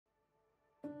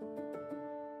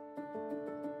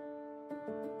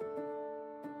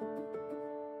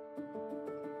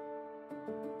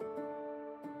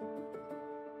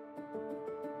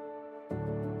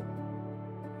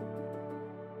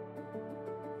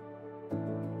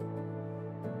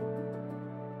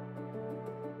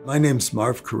My name's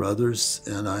Marv Caruthers,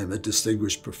 and I'm a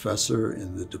distinguished professor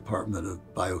in the Department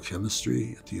of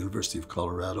Biochemistry at the University of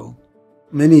Colorado.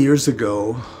 Many years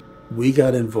ago, we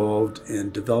got involved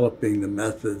in developing the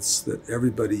methods that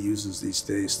everybody uses these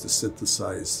days to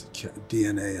synthesize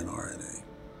DNA and RNA.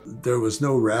 There was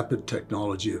no rapid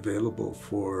technology available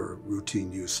for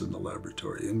routine use in the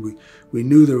laboratory, and we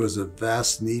knew there was a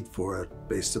vast need for it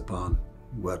based upon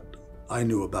what I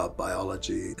knew about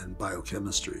biology and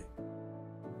biochemistry.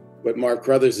 What Marv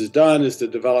Caruthers has done is to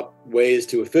develop ways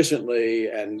to efficiently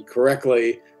and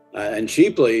correctly and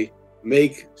cheaply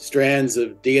make strands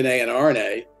of DNA and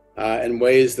RNA in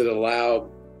ways that allow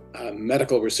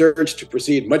medical research to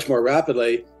proceed much more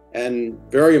rapidly, and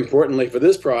very importantly for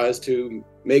this prize, to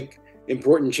make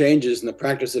important changes in the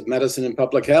practice of medicine and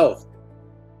public health.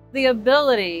 The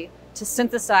ability to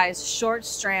synthesize short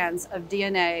strands of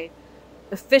DNA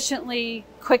efficiently,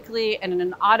 quickly, and in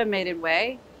an automated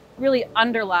way really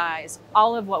underlies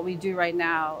all of what we do right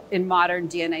now in modern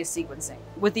DNA sequencing.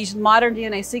 With these modern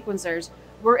DNA sequencers,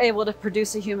 we're able to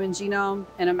produce a human genome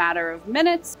in a matter of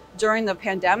minutes. During the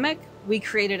pandemic, we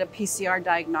created a PCR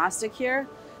diagnostic here.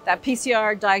 That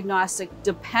PCR diagnostic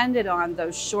depended on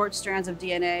those short strands of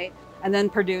DNA and then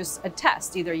produce a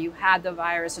test. Either you had the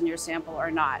virus in your sample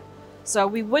or not. So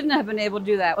we wouldn't have been able to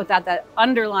do that without that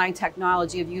underlying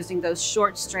technology of using those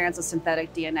short strands of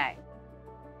synthetic DNA.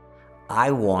 I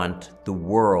want the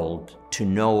world to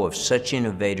know of such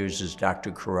innovators as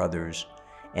Dr. Caruthers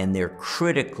and their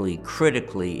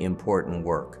critically important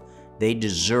work. They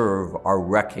deserve our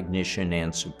recognition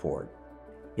and support.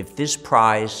 If this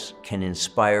prize can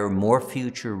inspire more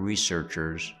future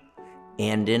researchers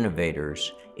and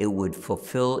innovators, it would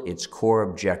fulfill its core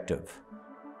objective: